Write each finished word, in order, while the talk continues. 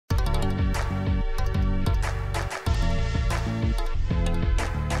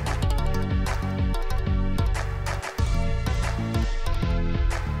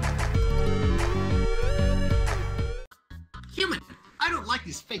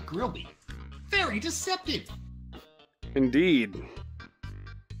fake grill be. Very deceptive. Indeed.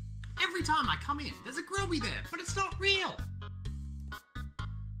 Every time I come in, there's a grillby there, but it's not real.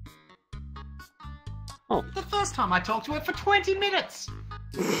 Oh. The first time I talked to it for 20 minutes.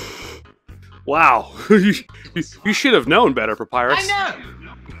 Wow. You should have known better, Papyrus. I know.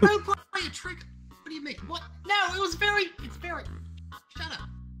 Don't play a trick. What do you mean? What? No, it's very. Shut up.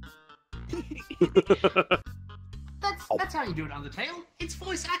 That's how you do it, Undertale. It's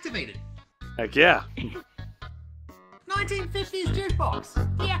voice activated. Heck yeah. 1950s jukebox.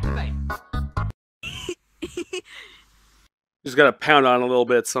 Deactivate. Just gotta pound on it a little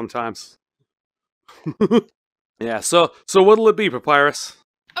bit sometimes. Yeah, so what'll it be, Papyrus?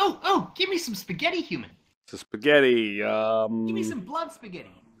 Oh, give me some spaghetti, human. So spaghetti, Give me some blood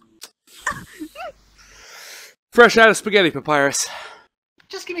spaghetti. fresh out of spaghetti, Papyrus.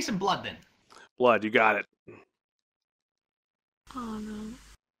 Just give me some blood, then. Blood, you got it. Oh no.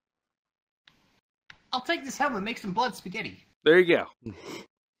 I'll take this helmet and make some blood spaghetti. There you go.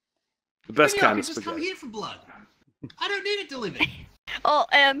 The best Maybe I kind can of just come spaghetti. here for blood. I don't need it delivered. Oh,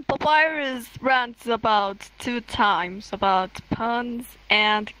 and Papyrus rants about 2 times about puns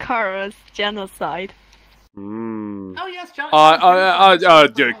and Chara's genocide. Mm. Oh yes, John.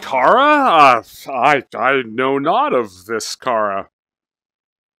 Chara? I know not of this Chara.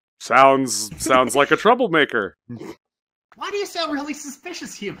 Sounds like a troublemaker. Why do you sound really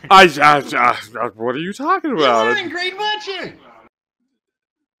suspicious, human? What are you talking You're about? wearing green, weren't you?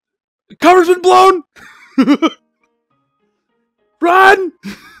 Cover's been blown! Run!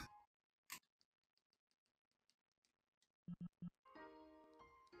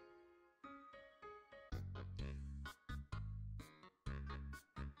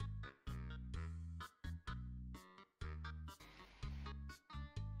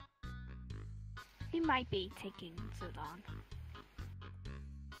 It might be taking too long.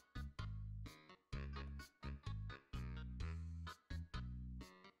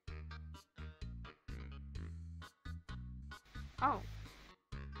 Oh.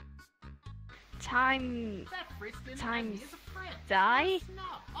 Time That Frisk didn't Times have me as a friend. die? No.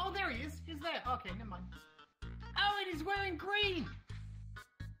 Oh, there he is. He's there. Okay, never mind. Oh, and he's wearing green.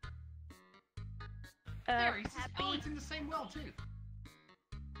 There he is. Happy Oh, it's in the same world too.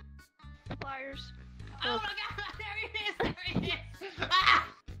 Papyrus. Oh my God! There he is. There he is. Ah!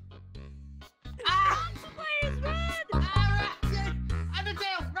 Ah! Papyrus, run! Ah! Run!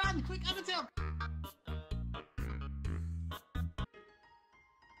 Undertale, run! Quick, Undertale!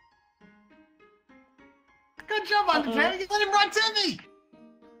 Good job, Undertale. You let him run to me.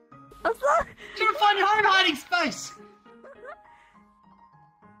 What's that? You should find your own hiding space.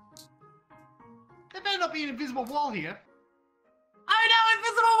 There better not be an invisible wall here. Oh no,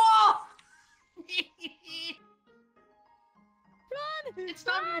 invisible wall! Run! It's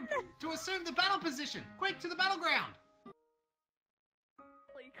time to assume the battle position. Quick, to the battleground.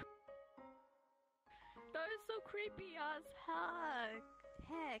 Like, that is so creepy as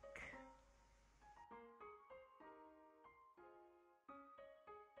heck.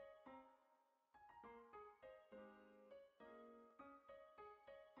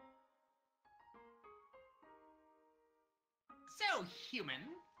 So, human.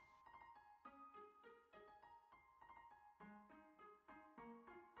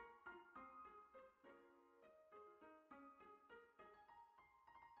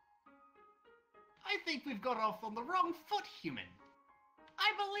 I think we've got off on the wrong foot, human.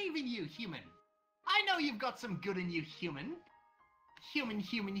 I believe in you, human. I know you've got some good in you, human. Human.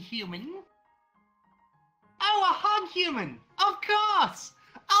 Oh, a hug, human. Of course.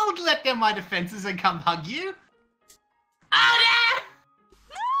 I'll let down my defenses and come hug you. Oh,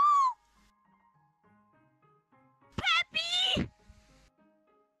 no! Peppy!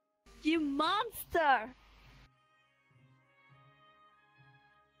 You monster!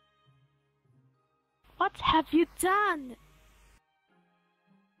 What have you done?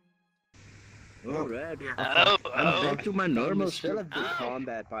 Alright. Oh, I'm back to my normal still state of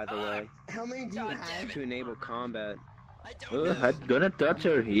combat, by the way. How many do you have? To enable combat. I don't know. I'm gonna touch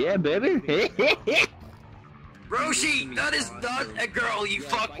her. Yeah, baby. Roshi, that is not a girl you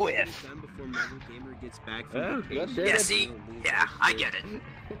fuck with. Oh, Yeah, see? Yeah, I get it.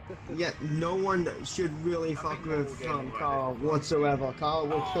 Yeah, no one should really fuck with Carl whatsoever. Carl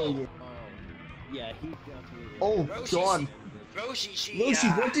will kill you. Yeah, he definitely. Oh, God. Roshi,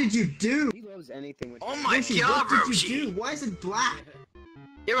 Roshi, what did you do? He loves anything with. Oh my Roshi, god, what did Roshi! you do? Why is it black?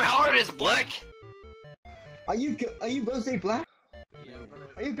 Your heart is black! Are you Rose Black?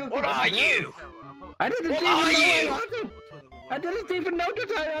 Are you What are you? I didn't What even are know you? I had him. I didn't even know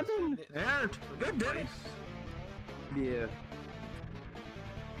that I had him. Yeah, good day. Yeah.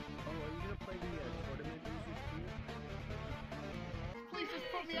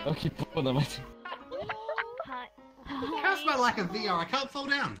 Okay, put on my Curse my lack of VR, I can't fall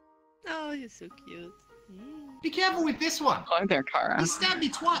down. Oh, you're so cute. Be careful with this one. Hello there, Chara. He stabbed me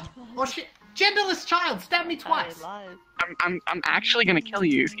twice. Oh shit. Genderless child stabbed me twice. I'm actually gonna kill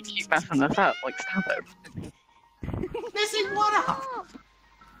you if you keep messing this up. Like, stop it. Messing what up?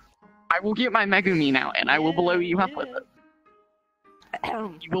 I will get my Megumi now, and I will blow you up with it.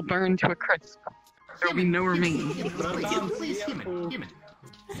 You will burn to a crisp. There will be no remaining. Please, human.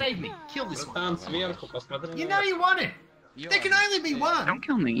 Save me. Kill this one. You know you want it. There can only be one. Don't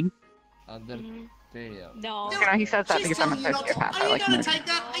kill me. No. He says that She's because I'm a telling you not to. sociopath. Are you like gonna me. take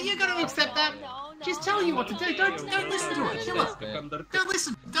that? Are you gonna accept that? She's telling you what to do. Don't listen to her. Kill her. Don't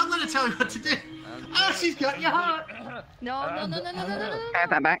listen. Don't let her tell you what to do. Oh, she's got your heart. No. Can I have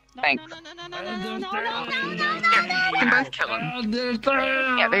that back? Thanks. No. You can both kill him.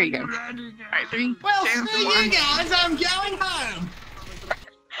 Yeah, there you go. Alright, 3, Well, 2, screw 1. you guys. I'm going home.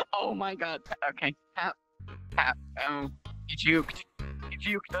 Oh my god. Okay. Pat. Oh. You juked. You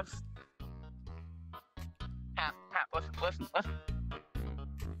juked us. Pat, listen.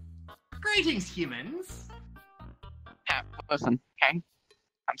 Greetings, humans. Pat, listen, okay?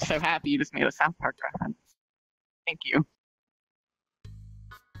 I'm so happy you just made a South Park reference. Thank you.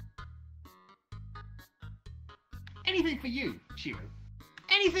 Anything for you, Shiro.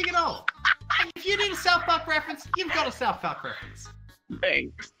 Anything at all. If you need a South Park reference, you've got a South Park reference.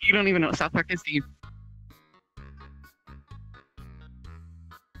 Thanks. You don't even know what South Park is, do you?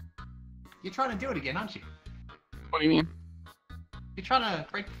 You're trying to do it again, aren't you? What do you mean? You're trying to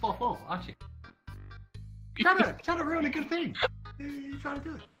break the fourth wall, aren't you? You're trying to ruin a good thing. You're trying to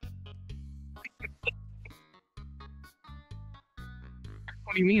do it.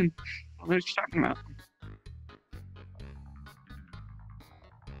 What do you mean? What are you talking about?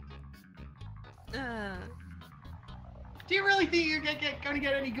 Do you really think you're going to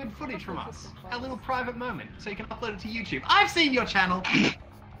get any good footage from us? A little private moment, so you can upload it to YouTube. I've seen your channel.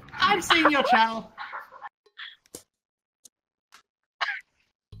 I've seen your channel.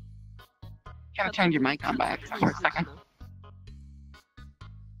 Can I turn your mic on by accident for a second?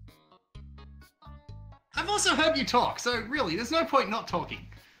 I've also heard you talk, so really, there's no point not talking.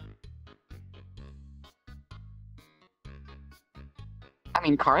 I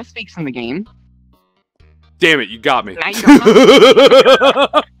mean, Chara speaks in the game. Damn it, you got me. Now you don't know.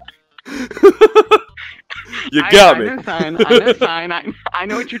 You got me. I know, sign. I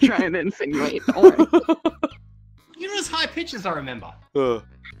know what you're trying to insinuate. Don't worry. You know those high pitches I remember. You're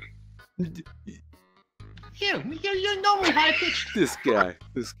normally high pitched. This guy.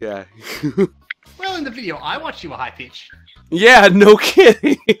 Well, in the video I watched, you were high pitch. Yeah, no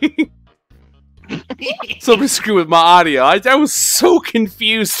kidding. Somebody screwed with my audio. I was so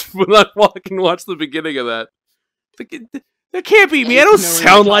confused when I watched the beginning of that. That can't be me. I don't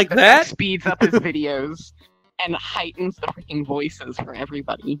sound like that. Speeds up his videos and heightens the freaking voices for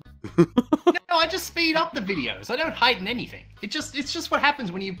everybody. No, I just speed up the videos. I don't heighten anything. It's just what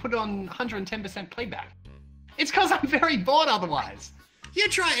happens when you put it on 110% playback. It's because I'm very bored otherwise. You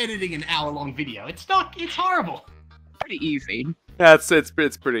try editing an hour-long video. It's horrible. Pretty easy.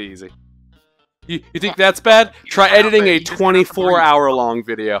 It's pretty easy. You think that's bad? Try editing a 24-hour-long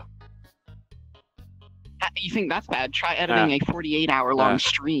video. You think that's bad? Try editing a 48-hour-long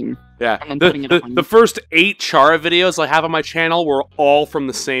stream. Yeah. And then putting it on The first 8 Chara videos I have on my channel were all from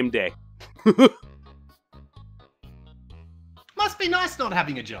the same day. Must be nice not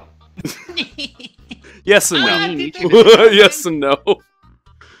having a job. Yes and no. Yes and no.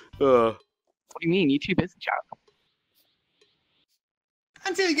 What do you mean? YouTube is a job.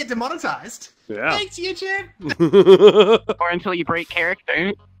 Until you get demonetized. Yeah. Thanks, YouTube. Or until you break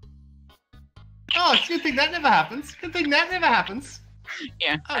character. Oh, it's a good thing that never happens. Good thing that never happens.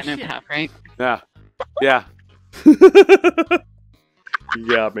 Yeah, Oh, I know shit. that, right? Yeah. Yeah. You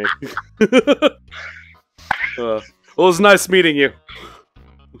got me. Well, it was nice meeting you.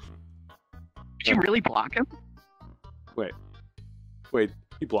 Did you really block him? Wait,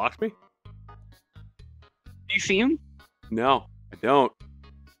 he blocked me? Do you see him? No, I don't.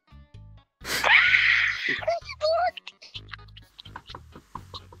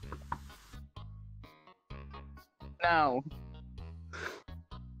 No.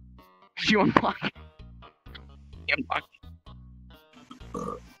 Did you unblock him? He unblocked.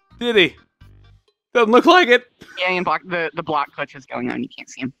 Did he? Doesn't look like it. Yeah, he unblocked. The block glitch is going on. You can't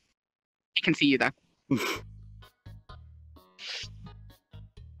see him. He can see you, though.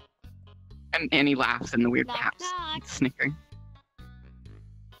 And he laughs in the weird caps. Snicker.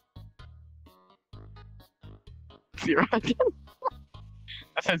 0. That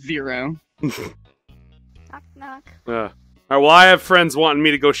says 0. Knock knock. Alright, well, I have friends wanting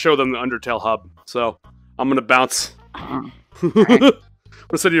me to go show them the Undertale hub, so I'm gonna bounce. I'm gonna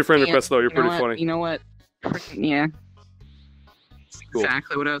send you a friend request, though. You're pretty funny. You know what? Freaking, yeah. Cool.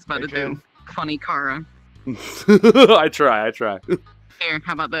 Exactly what I was about to do. Funny Chara. I try. Here,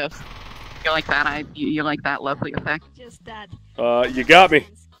 how about this? You like that? You like that lovely effect? Just that. You got me.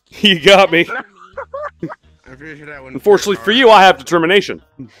 You got me. I'm pretty sure that one. Unfortunately for you, I have determination.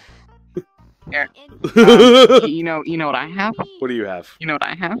 Here. You know what I have? What do you have? You know what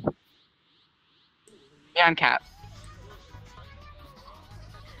I have? Yeah, I'm cat.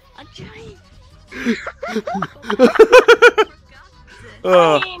 I'm trying.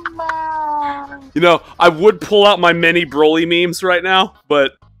 You know, I would pull out my many Broly memes right now,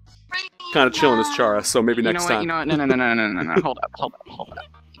 but kind of chilling as Chara, so maybe next time. You know what? No. Hold up.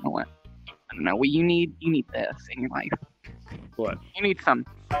 You know what? No, well, you need this in your life. What? You need some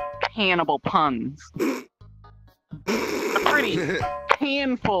cannibal puns. A pretty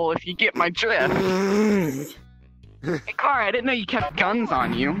handful, if you get my drift. Hey, Chara, I didn't know you kept guns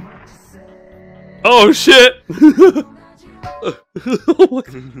on you. Oh shit!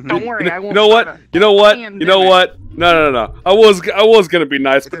 Don't worry, I won't. You know what? No. I was gonna be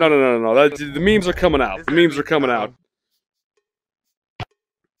nice, but no. The memes are coming out. The memes are coming out.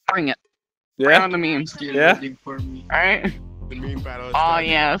 Bring it. Yeah. Bring on the memes. Yeah. Alright. The meme battle. Oh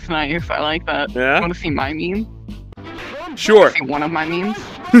yeah, that's nice. I like that. Yeah? Want to see my meme? Sure. See one of my memes?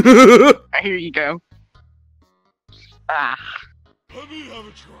 Here you go. Ah.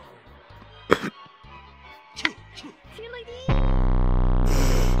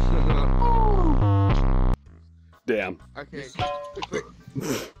 Damn. Okay. Quick.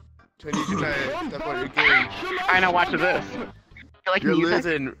 Turn you to step on your game. I know. Watch this. You like You're music?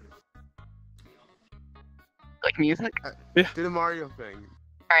 losing. Like music? Yeah. Do the Mario thing.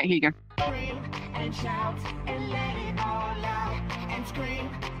 All right, here you go. And shout and let it all out and scream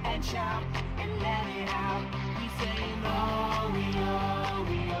and shout and let it out. We say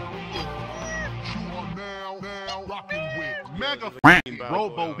You are now rocking with Mega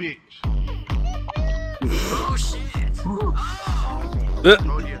Robo Bitch. Oh shit!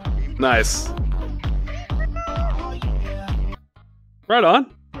 Nice. Right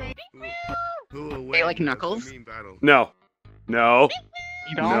on. Hey, like Knuckles? No. You don't?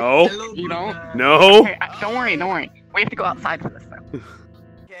 No. You don't? No. Okay, don't worry. We have to go outside for this, though.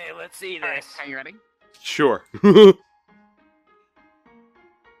 Okay, let's see Alright, this. are you ready? Sure. Oh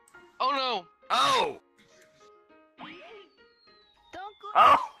no! Oh! Don't go.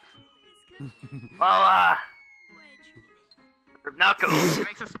 Oh! Well, Knuckles. It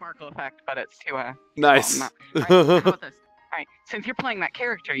makes a sparkle effect, but it's too, Nice. Alright, how about this? Alright, since you're playing that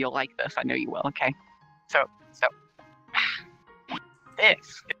character, you'll like this. I know you will, okay? So,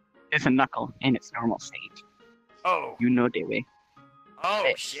 this is a Knuckle in its normal state. Oh. You know the way. Oh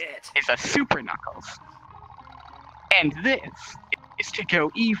This shit. is a Super Knuckles. And this is to go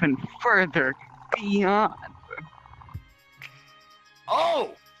even further beyond.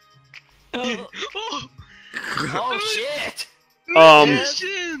 Oh! Oh shit!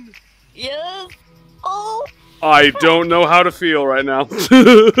 Yes. Oh. I don't know how to feel right now.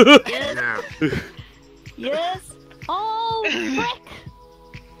 Yes. Yes. Oh, frick.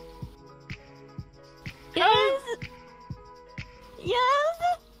 Yes.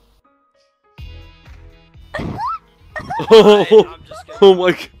 Yes. Oh, I'm just gonna, oh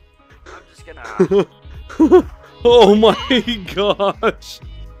my. I'm just gonna. Oh my gosh.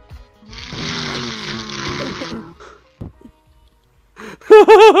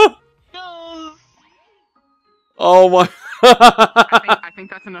 Oh my. I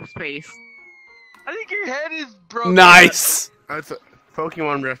think that's enough space. I think your head is broken. Nice. That's a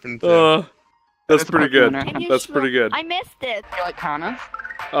Pokemon reference. That's pretty good. Are you That's sure? pretty good. I missed it. You like Kana?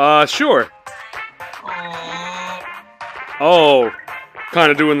 Sure. Oh,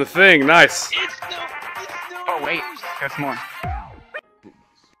 kind of doing the thing. Nice. Oh wait, there's more.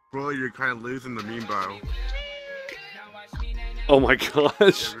 Bro, you're kind of losing the meme battle. Oh my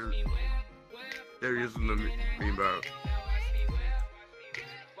gosh. They're using the meme battle.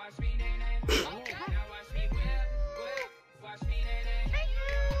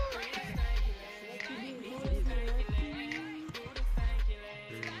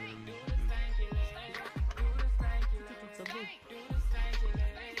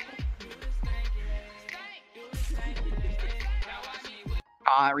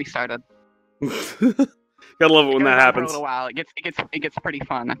 I restarted. Gotta love it when that For a happens. little while, it gets pretty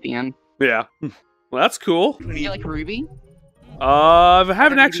fun at the end. Yeah. Well, that's cool. Do you like Ruby? I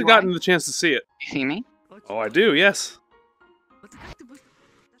haven't actually gotten the chance to see it. You see me? Oh, I do. Yes.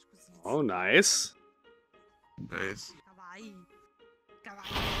 Oh, nice. Nice.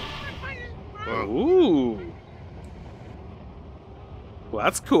 Ooh. Well,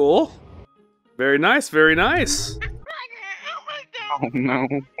 that's cool. Very nice, very nice. Oh no,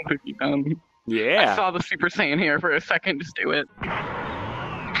 what have you done? I Yeah. saw the Super Saiyan here for a second, just do it.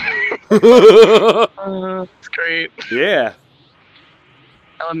 It's great. Yeah.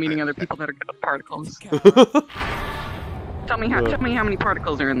 I love meeting other people that are good at particles. Tell me how many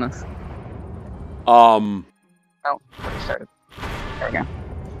particles are in this. Um, Oh, started. There we go.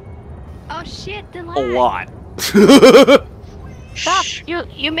 Oh shit, the lag. a lot. Stop!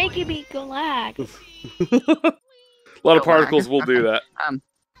 You're making me go lag. A lot of particles will do that.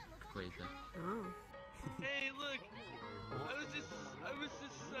 Hey, look! I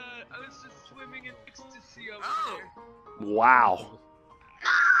was just swimming in ecstasy over there. Wow.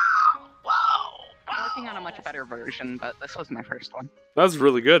 I'm working on a much better version, but this was my first one. That's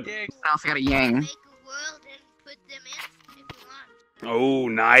really good. Yeah, I also got a Yang. Make a world and put them in if you want. Oh,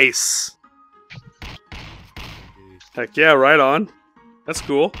 nice. Heck yeah, right on. That's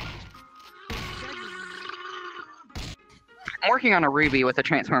cool. I'm working on a Ruby with a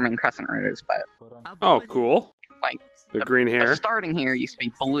transforming crescent rose, but Oh, cool. like The green the hair. starting here used to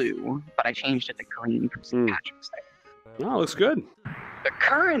be blue, but I changed it to green for some patches there. Oh, looks good. The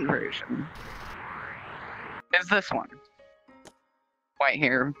current version is this one. White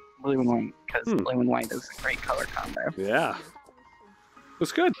hair, blue and white, because blue and white is a great color combo. Yeah.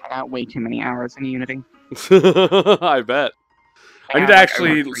 Looks good. I got way too many hours in Unity. I bet. I need to got, like,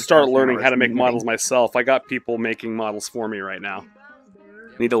 actually over start 3,000 learning how to hours make in models Unity. myself. I got people making models for me right now.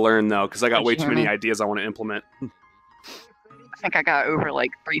 Need to learn though, because I got Did way you too hear many me? ideas I want to implement. I think I got over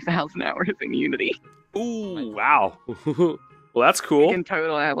like 3,000 hours in Unity. Ooh, wow. Well, that's cool. In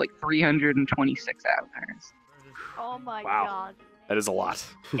total, I have like 326 hours. Oh my Wow. god. That is a lot.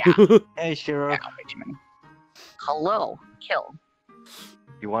 Yeah. Hey, Shiro. Yeah, way too many. Hello, Kill.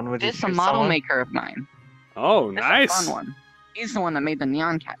 You want with This is a model maker of mine. Oh, This nice. is a fun one. He's the one that made the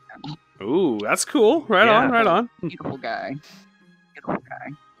neon cat gun. Ooh, that's cool. Right Yeah. on, right on. Beautiful guy. Beautiful guy.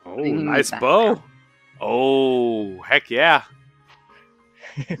 Oh, Didn't nice need that bow. now. Oh, heck yeah.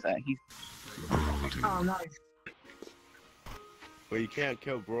 He's Oh, nice. Well, you can't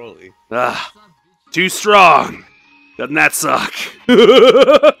kill Broly. Ah, too strong. Doesn't that suck?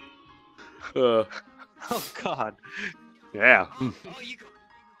 Oh God. Yeah.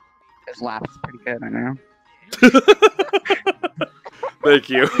 his laugh is pretty good, I know. Thank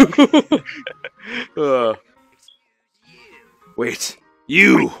you. Wait,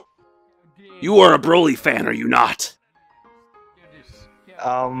 you are a Broly fan, are you not?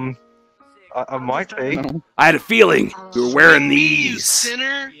 I might be. I had a feeling you were wearing You these.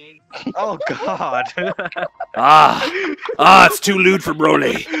 sinner! Oh God. It's too lewd for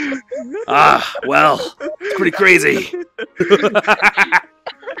Broly. Well, it's pretty crazy. Look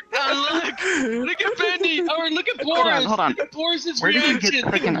at Bendy! Or look at Boris! Hold on. Look at Boris's Where did you reaction! get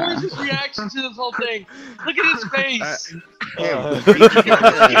Look freaking, at Boris's reaction to this whole thing! Look at his face!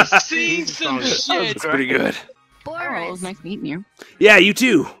 He's seeing some shit! It's pretty good. Oh, it was nice meeting you. Yeah, you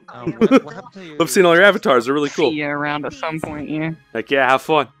too. What happened to you? Love seeing all your avatars. They're really cool. See you around at some point, yeah. Like, yeah, have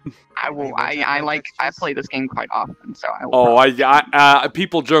fun. I will. I play this game quite often, so I will. Oh,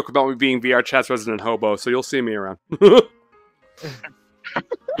 people joke about me being Vrchat's resident hobo, so you'll see me around.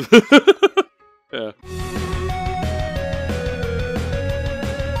 Yeah.